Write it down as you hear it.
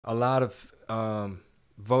A lot of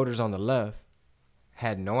voters on the left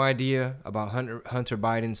had no idea about Hunter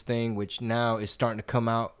Biden's thing, which now is starting to come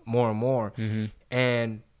out more and more. Mm-hmm.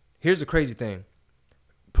 And here's the crazy thing.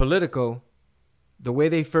 Politico, the way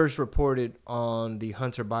they first reported on the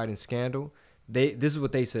Hunter Biden scandal, this is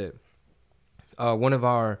what they said. One of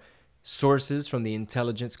our sources from the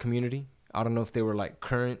intelligence community, I don't know if they were like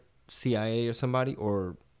current CIA or somebody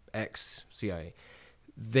or ex-CIA,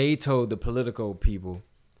 they told the Politico people,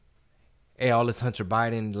 hey, all this Hunter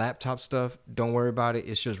Biden laptop stuff, don't worry about it.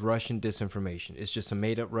 It's just Russian disinformation. It's just some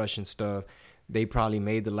made-up Russian stuff. They probably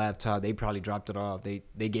made the laptop. They probably dropped it off.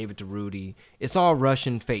 They gave it to Rudy. It's all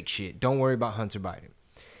Russian fake shit. Don't worry about Hunter Biden.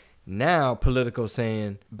 Now, Politico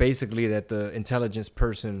saying basically that the intelligence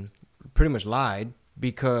person pretty much lied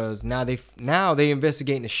because now they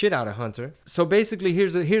investigating the shit out of Hunter. So basically,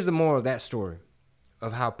 here's the moral of that story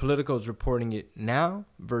of how Politico is reporting it now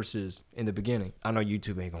versus in the beginning. I know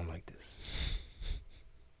YouTube ain't gonna like this.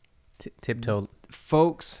 Tiptoe.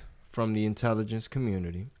 Folks from the intelligence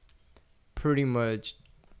community pretty much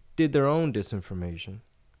did their own disinformation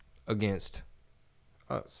against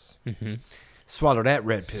us. Mm-hmm. Swallow that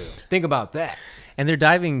red pill. Think about that. And they're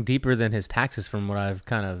diving deeper than his taxes from what I've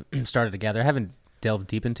kind of started to gather. I haven't delved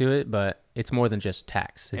deep into it, but it's more than just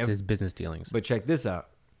tax. It's his business dealings. But check this out.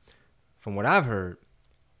 From what I've heard,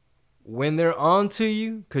 when they're on to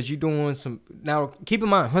you, because you're doing some... Now, keep in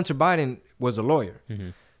mind, Hunter Biden was a lawyer. Mm-hmm.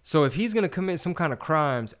 So if he's going to commit some kind of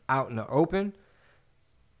crimes out in the open,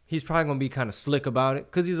 he's probably going to be kind of slick about it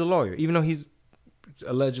because he's a lawyer. Even though he's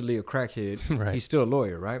allegedly a crackhead, right. He's still a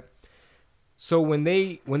lawyer, right? So when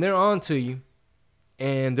they're on to you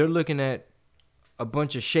and they're looking at a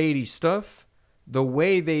bunch of shady stuff, the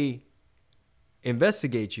way they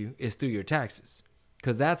investigate you is through your taxes.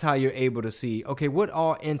 Because that's how you're able to see, okay, what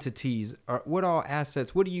all entities, or what all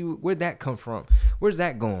assets, where'd that come from? Where's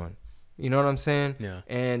that going? You know what I'm saying? Yeah.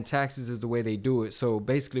 And taxes is the way they do it. So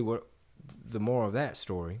basically what the moral of that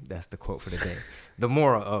story, that's the quote for the day. The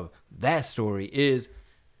moral of that story is,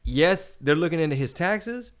 yes, they're looking into his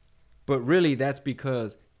taxes, but really that's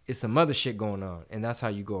because it's some other shit going on. And that's how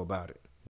you go about it.